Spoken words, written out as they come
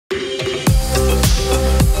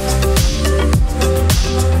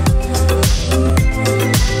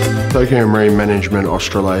Tokio Marine Management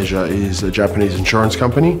Australasia is a Japanese insurance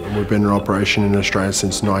company. We've been in operation in Australia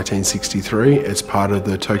since 1963. It's part of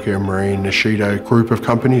the Tokio Marine Nishido group of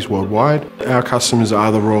companies worldwide. Our customers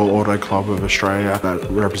are the Royal Auto Club of Australia. That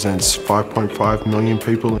represents 5.5 million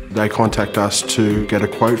people. They contact us to get a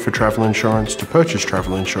quote for travel insurance, to purchase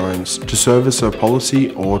travel insurance, to service a policy,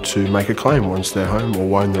 or to make a claim once they're home or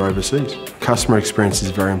when they're overseas. Customer experience is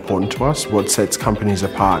very important to us. What sets companies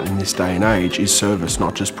apart in this day and age is service,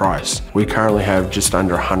 not just price. We currently have just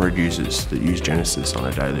under 100 users that use Genesis on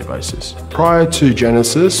a daily basis. Prior to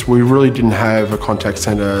Genesis, we really didn't have a contact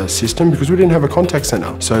center system because we didn't have a contact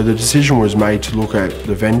center. So the decision was made to look at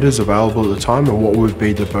the vendors available at the time and what would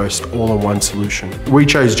be the best all-in-one solution. We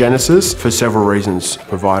chose Genesis for several reasons.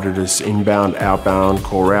 Provided us inbound, outbound,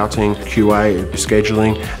 call routing, QA,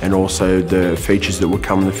 scheduling, and also the features that would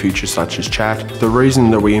come in the future such as chat. The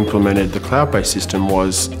reason that we implemented the cloud-based system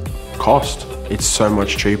was cost. It's so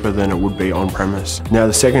much cheaper than it would be on-premise. Now,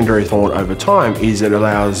 the secondary thought over time is it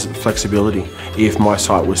allows flexibility. If my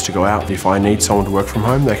site was to go out, if I need someone to work from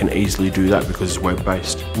home, they can easily do that because it's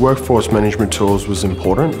web-based. Workforce management tools was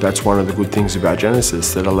important. That's one of the good things about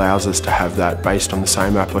Genesis, that allows us to have that based on the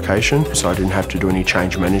same application. So I didn't have to do any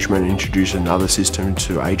change management, introduce another system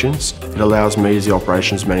to agents. It allows me as the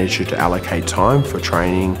operations manager to allocate time for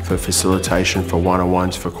training, for facilitation, for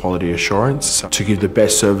one-on-ones, for quality assurance. So to give the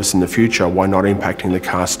best service in the future, why not impacting the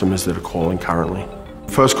customers that are calling currently?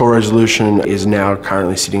 First call resolution is now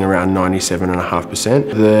currently sitting around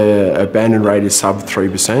 97.5%. The abandon rate is sub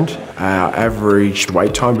 3%. Our average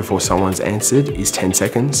wait time before someone's answered is 10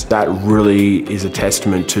 seconds. That really is a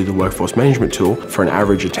testament to the workforce management tool. For an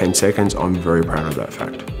average of 10 seconds, I'm very proud of that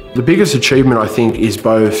fact. The biggest achievement, I think, is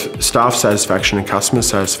both staff satisfaction and customer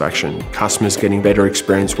satisfaction. Customers getting better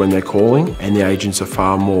experience when they're calling, and the agents are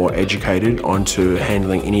far more educated onto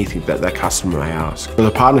handling anything that that customer may ask. So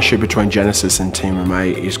the partnership between Genesis and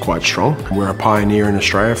TMMA is quite strong. We're a pioneer in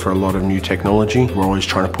Australia for a lot of new technology. We're always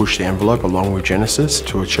trying to push the envelope along with Genesis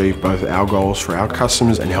to achieve both our goals for our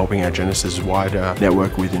customers and helping our Genesis wider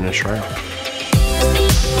network within Australia.